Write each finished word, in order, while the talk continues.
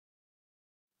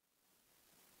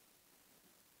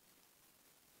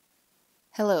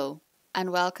Hello, and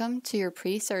welcome to your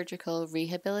pre-surgical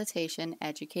rehabilitation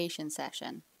education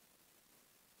session.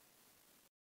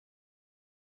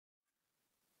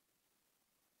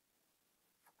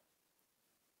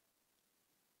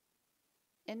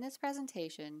 In this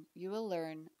presentation, you will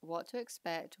learn what to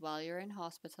expect while you're in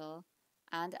hospital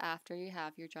and after you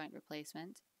have your joint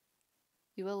replacement.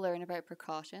 You will learn about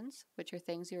precautions, which are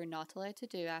things you are not allowed to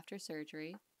do after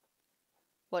surgery,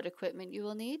 what equipment you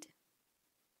will need,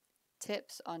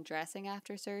 tips on dressing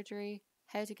after surgery,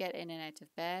 how to get in and out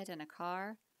of bed and a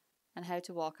car, and how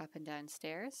to walk up and down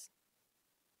stairs.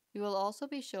 You will also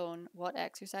be shown what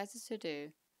exercises to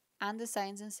do and the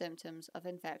signs and symptoms of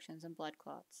infections and blood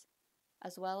clots,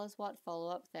 as well as what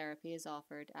follow-up therapy is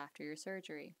offered after your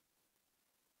surgery.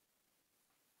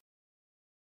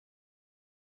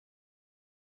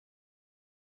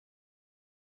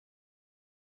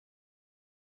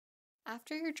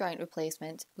 After your joint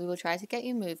replacement, we will try to get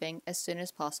you moving as soon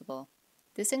as possible.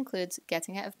 This includes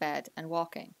getting out of bed and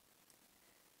walking.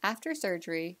 After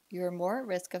surgery, you are more at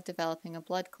risk of developing a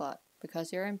blood clot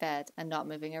because you're in bed and not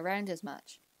moving around as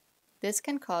much. This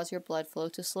can cause your blood flow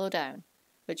to slow down,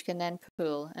 which can then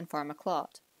pool and form a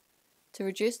clot. To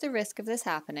reduce the risk of this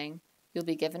happening, you'll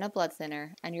be given a blood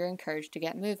thinner and you're encouraged to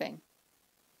get moving.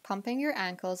 Pumping your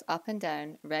ankles up and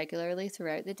down regularly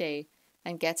throughout the day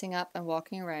and getting up and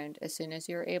walking around as soon as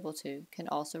you are able to can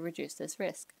also reduce this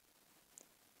risk.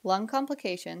 Lung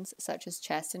complications, such as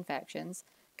chest infections,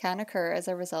 can occur as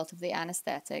a result of the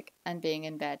anesthetic and being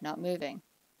in bed not moving.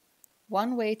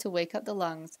 One way to wake up the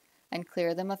lungs and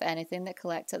clear them of anything that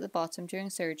collects at the bottom during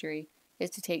surgery is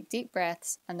to take deep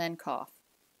breaths and then cough.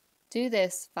 Do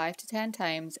this 5 to 10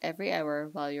 times every hour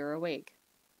while you're awake.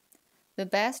 The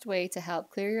best way to help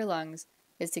clear your lungs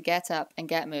is to get up and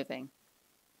get moving.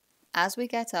 As we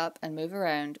get up and move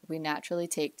around, we naturally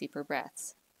take deeper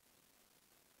breaths.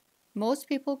 Most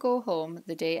people go home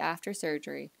the day after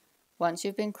surgery, once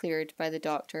you've been cleared by the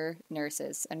doctor,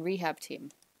 nurses, and rehab team.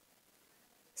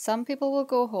 Some people will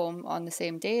go home on the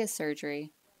same day as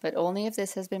surgery, but only if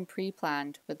this has been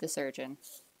pre-planned with the surgeon.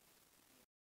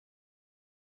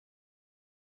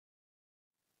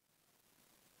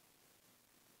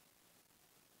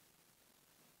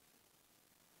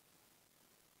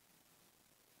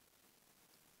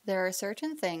 There are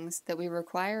certain things that we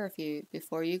require of you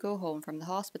before you go home from the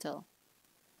hospital.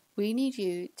 We need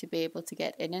you to be able to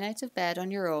get in and out of bed on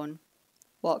your own,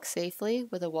 walk safely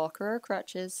with a walker or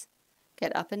crutches,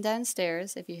 get up and down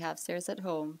stairs if you have stairs at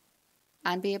home,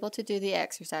 and be able to do the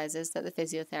exercises that the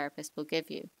physiotherapist will give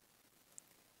you.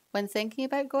 When thinking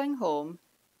about going home,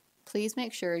 please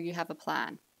make sure you have a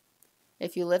plan.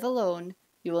 If you live alone,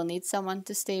 you will need someone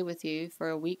to stay with you for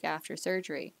a week after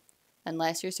surgery,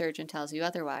 unless your surgeon tells you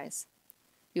otherwise.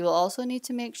 You will also need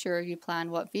to make sure you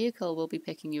plan what vehicle will be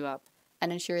picking you up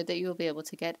and ensure that you will be able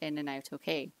to get in and out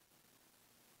okay.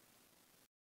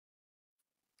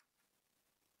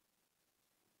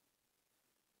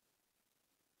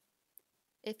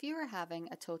 If you are having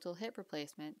a total hip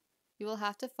replacement, you will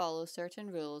have to follow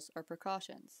certain rules or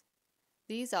precautions.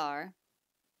 These are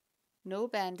no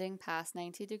bending past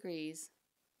 90 degrees,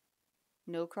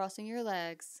 no crossing your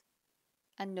legs,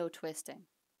 and no twisting.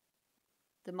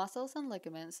 The muscles and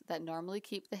ligaments that normally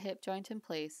keep the hip joint in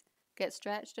place get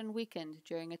stretched and weakened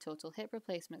during a total hip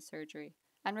replacement surgery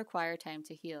and require time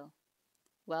to heal.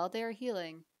 While they are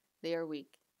healing, they are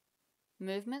weak.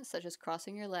 Movements such as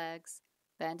crossing your legs,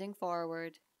 bending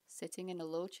forward, sitting in a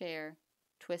low chair,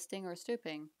 twisting or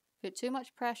stooping put too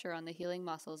much pressure on the healing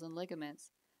muscles and ligaments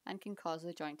and can cause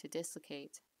the joint to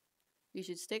dislocate. You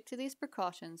should stick to these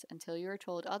precautions until you are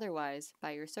told otherwise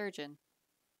by your surgeon.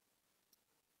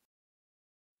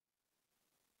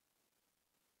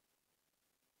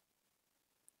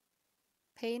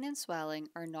 Pain and swelling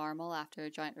are normal after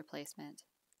a joint replacement.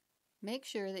 Make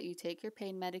sure that you take your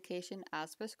pain medication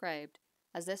as prescribed,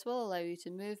 as this will allow you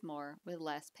to move more with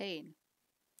less pain.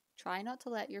 Try not to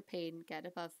let your pain get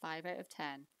above 5 out of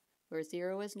 10, where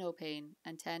 0 is no pain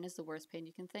and 10 is the worst pain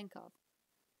you can think of.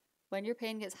 When your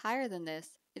pain gets higher than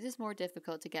this, it is more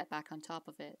difficult to get back on top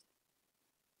of it.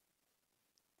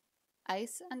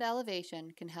 Ice and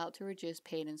elevation can help to reduce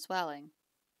pain and swelling.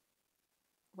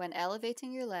 When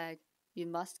elevating your leg, you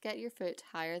must get your foot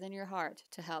higher than your heart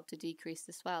to help to decrease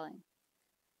the swelling.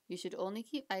 You should only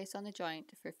keep ice on the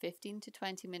joint for 15 to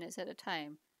 20 minutes at a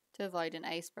time to avoid an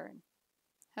ice burn.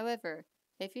 However,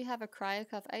 if you have a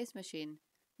CryoCuff ice machine,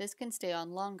 this can stay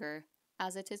on longer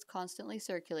as it is constantly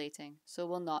circulating, so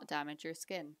will not damage your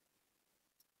skin.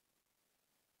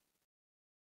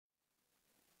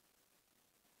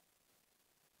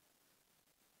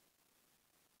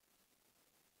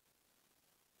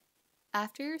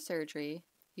 After your surgery,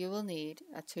 you will need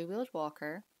a two-wheeled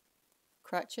walker,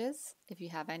 crutches if you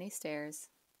have any stairs,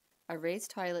 a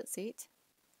raised toilet seat,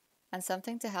 and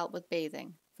something to help with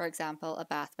bathing, for example a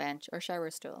bath bench or shower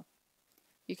stool.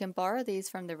 You can borrow these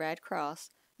from the Red Cross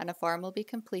and a form will be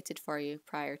completed for you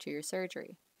prior to your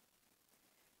surgery.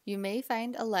 You may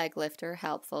find a leg lifter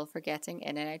helpful for getting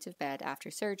in and out of bed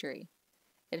after surgery.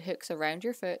 It hooks around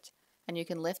your foot and you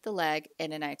can lift the leg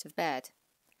in and out of bed.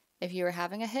 If you are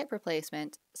having a hip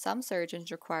replacement, some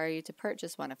surgeons require you to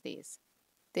purchase one of these.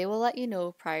 They will let you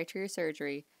know prior to your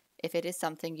surgery if it is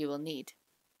something you will need.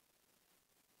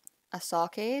 A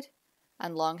sock aid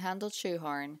and long-handled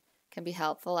shoehorn can be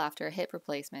helpful after a hip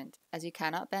replacement, as you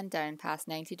cannot bend down past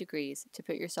 90 degrees to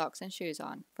put your socks and shoes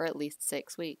on for at least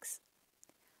 6 weeks.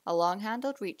 A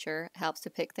long-handled reacher helps to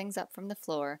pick things up from the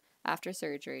floor after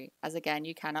surgery, as again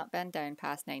you cannot bend down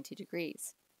past 90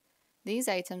 degrees. These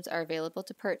items are available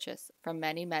to purchase from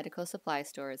many medical supply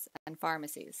stores and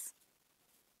pharmacies.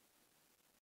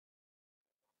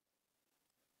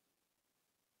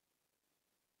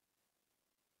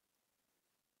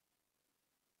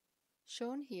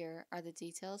 Shown here are the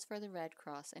details for the Red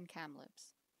Cross in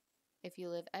Kamloops. If you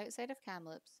live outside of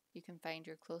Kamloops, you can find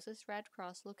your closest Red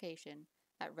Cross location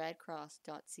at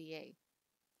redcross.ca.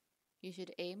 You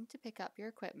should aim to pick up your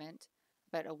equipment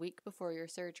about a week before your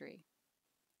surgery.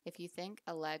 If you think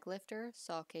a leg lifter,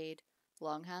 sock aid,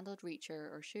 long-handled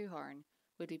reacher or shoehorn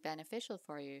would be beneficial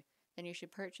for you, then you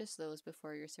should purchase those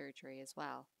before your surgery as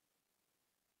well.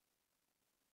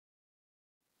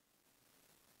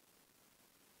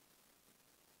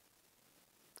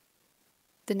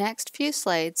 The next few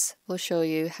slides will show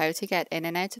you how to get in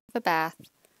and out of a bath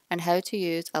and how to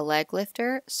use a leg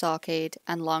lifter, sock aid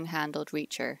and long-handled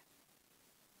reacher.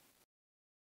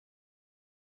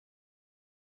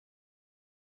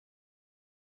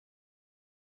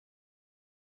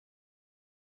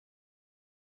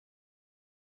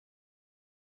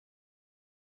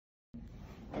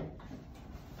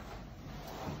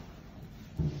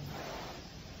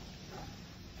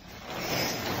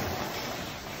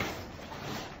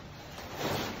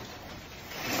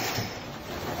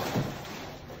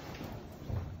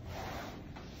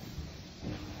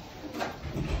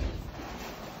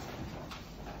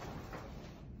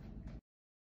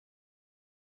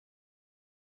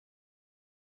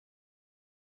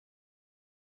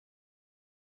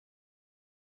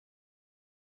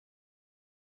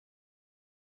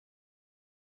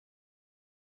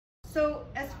 So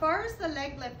as far as the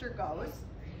leg lifter goes,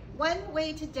 one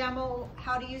way to demo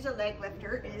how to use a leg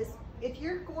lifter is if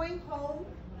you're going home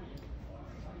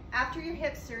after your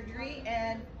hip surgery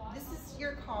and this is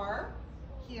your car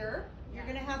here, you're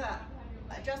going to have a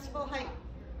adjustable height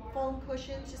foam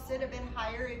cushion to sit a bit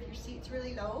higher if your seat's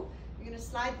really low. You're going to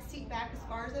slide the seat back as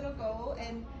far as it'll go,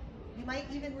 and you might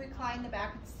even recline the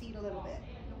back of the seat a little bit.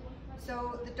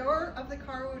 So the door of the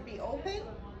car would be open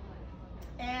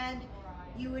and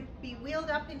you would be wheeled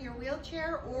up in your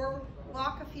wheelchair or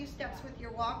walk a few steps with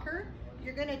your walker.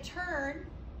 You're going to turn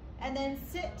and then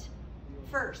sit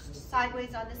first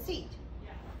sideways on the seat.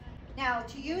 Now,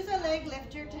 to use a leg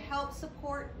lifter to help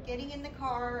support getting in the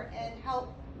car and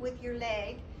help with your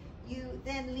leg, you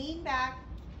then lean back,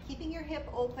 keeping your hip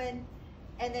open,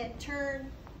 and then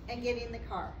turn and get in the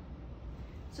car.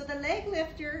 So the leg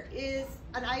lifter is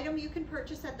an item you can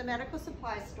purchase at the medical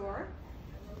supply store.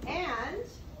 And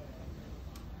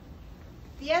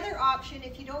the other option,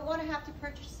 if you don't want to have to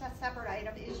purchase a separate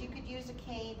item, is you could use a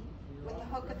cane with the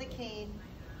hook of the cane,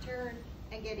 turn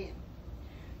and get in.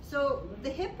 So the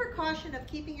hip precaution of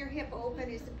keeping your hip open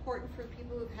is important for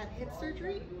people who've had hip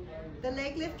surgery. The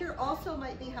leg lifter also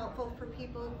might be helpful for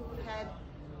people who've had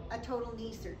a total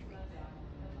knee surgery.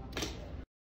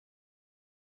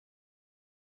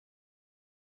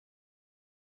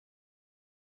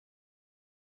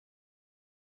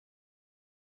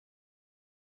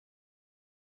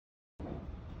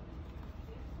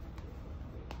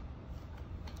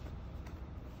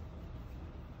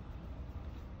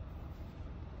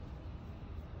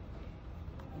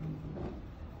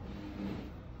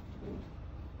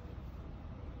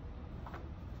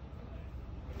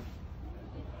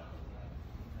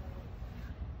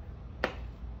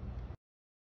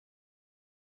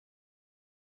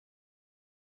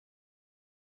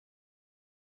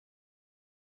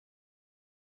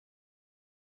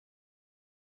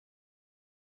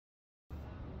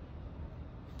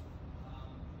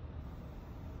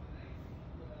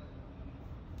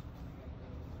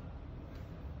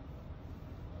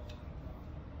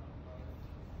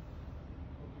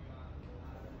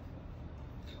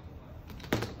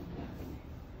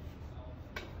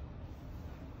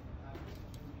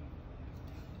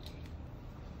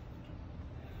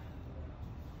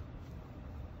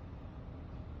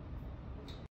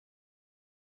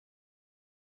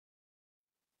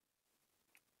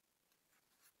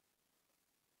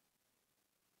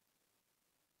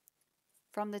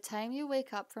 From the time you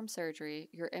wake up from surgery,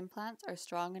 your implants are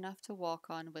strong enough to walk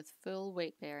on with full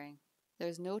weight bearing. There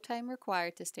is no time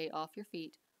required to stay off your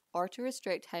feet or to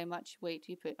restrict how much weight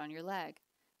you put on your leg.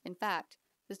 In fact,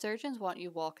 the surgeons want you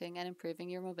walking and improving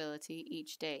your mobility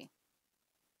each day.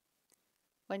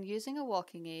 When using a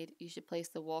walking aid, you should place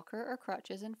the walker or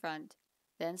crutches in front,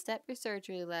 then step your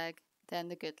surgery leg, then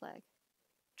the good leg.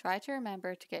 Try to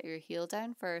remember to get your heel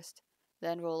down first,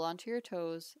 then roll onto your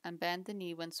toes and bend the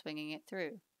knee when swinging it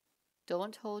through.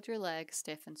 Don't hold your leg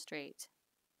stiff and straight.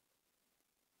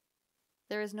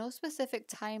 There is no specific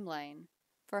timeline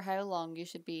for how long you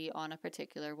should be on a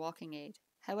particular walking aid.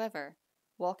 However,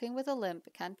 walking with a limp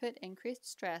can put increased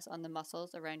stress on the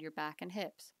muscles around your back and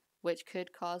hips, which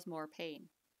could cause more pain.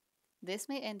 This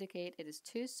may indicate it is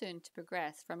too soon to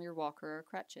progress from your walker or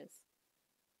crutches.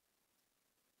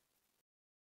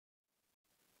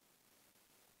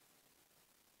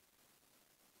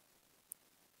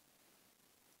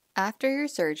 After your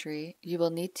surgery, you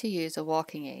will need to use a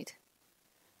walking aid.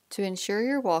 To ensure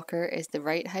your walker is the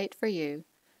right height for you,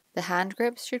 the hand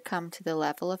grips should come to the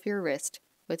level of your wrist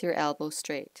with your elbow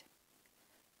straight.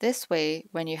 This way,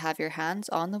 when you have your hands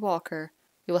on the walker,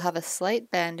 you will have a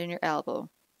slight bend in your elbow.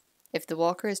 If the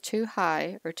walker is too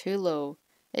high or too low,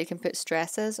 it can put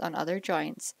stresses on other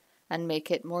joints and make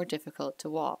it more difficult to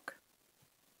walk.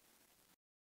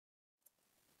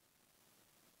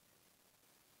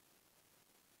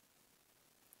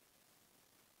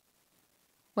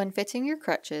 When fitting your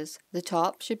crutches, the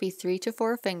top should be 3 to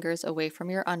 4 fingers away from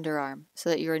your underarm so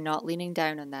that you are not leaning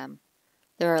down on them.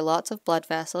 There are lots of blood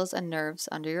vessels and nerves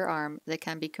under your arm that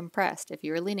can be compressed if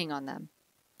you are leaning on them.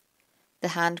 The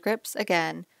hand grips,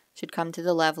 again, should come to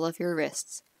the level of your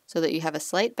wrists so that you have a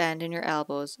slight bend in your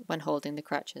elbows when holding the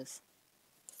crutches.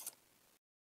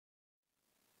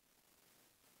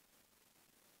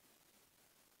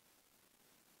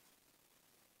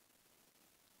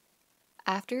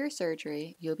 After your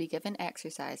surgery, you'll be given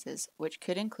exercises which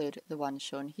could include the ones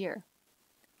shown here.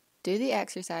 Do the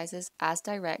exercises as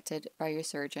directed by your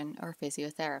surgeon or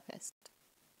physiotherapist.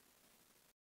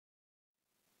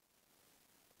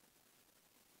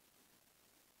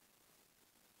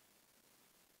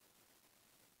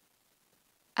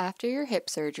 After your hip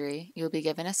surgery, you'll be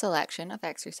given a selection of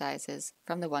exercises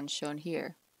from the ones shown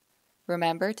here.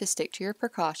 Remember to stick to your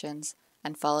precautions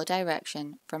and follow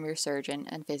direction from your surgeon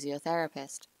and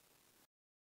physiotherapist.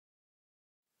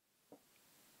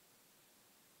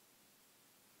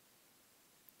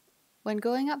 When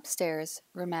going upstairs,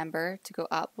 remember to go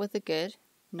up with the good,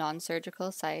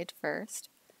 non-surgical side first,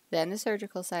 then the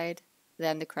surgical side,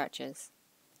 then the crutches.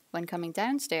 When coming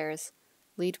downstairs,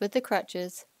 lead with the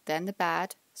crutches, then the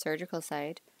bad, surgical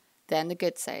side, then the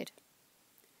good side.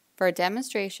 For a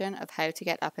demonstration of how to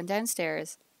get up and down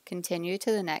stairs, continue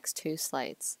to the next 2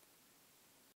 slides.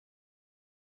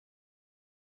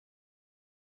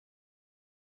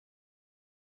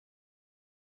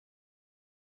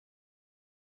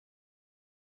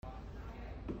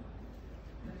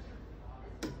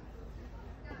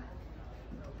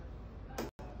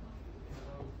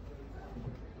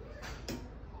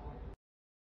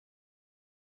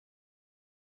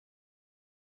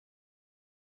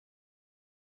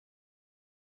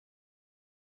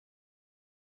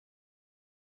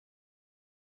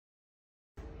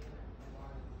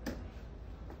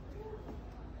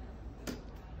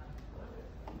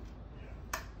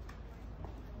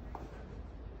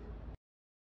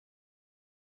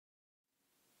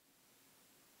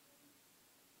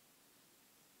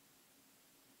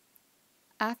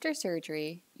 After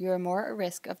surgery, you are more at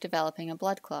risk of developing a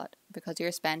blood clot because you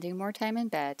are spending more time in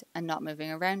bed and not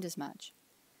moving around as much.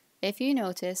 If you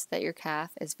notice that your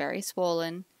calf is very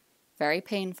swollen, very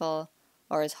painful,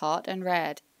 or is hot and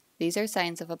red, these are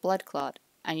signs of a blood clot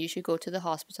and you should go to the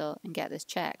hospital and get this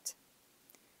checked.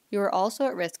 You are also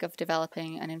at risk of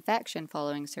developing an infection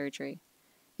following surgery.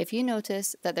 If you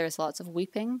notice that there is lots of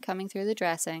weeping coming through the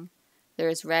dressing, there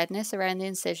is redness around the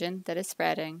incision that is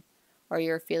spreading, or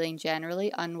you're feeling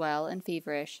generally unwell and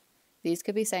feverish, these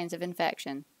could be signs of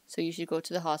infection, so you should go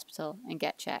to the hospital and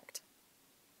get checked.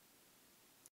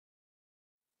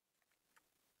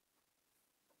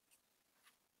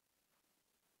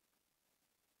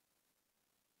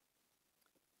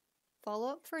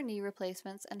 Follow-up for knee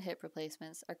replacements and hip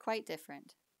replacements are quite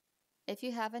different. If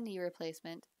you have a knee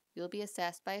replacement, you'll be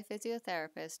assessed by a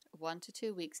physiotherapist 1 to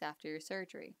 2 weeks after your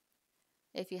surgery.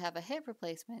 If you have a hip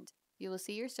replacement, you will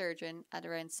see your surgeon at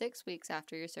around 6 weeks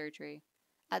after your surgery.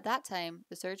 At that time,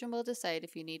 the surgeon will decide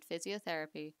if you need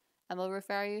physiotherapy and will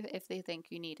refer you if they think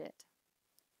you need it.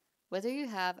 Whether you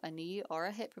have a knee or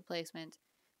a hip replacement,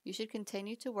 you should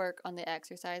continue to work on the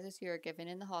exercises you are given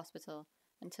in the hospital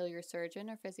until your surgeon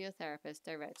or physiotherapist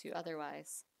directs you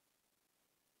otherwise.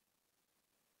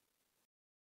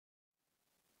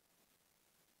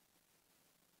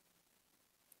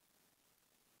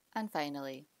 And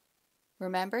finally,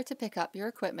 remember to pick up your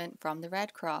equipment from the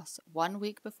Red Cross 1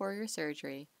 week before your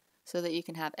surgery so that you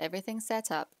can have everything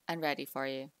set up and ready for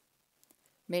you.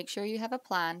 Make sure you have a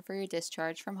plan for your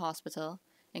discharge from hospital,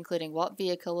 including what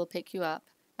vehicle will pick you up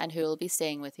and who will be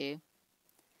staying with you.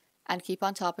 And keep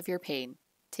on top of your pain,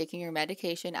 taking your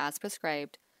medication as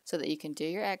prescribed so that you can do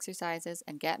your exercises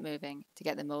and get moving to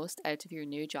get the most out of your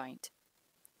new joint.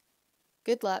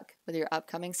 Good luck with your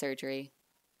upcoming surgery.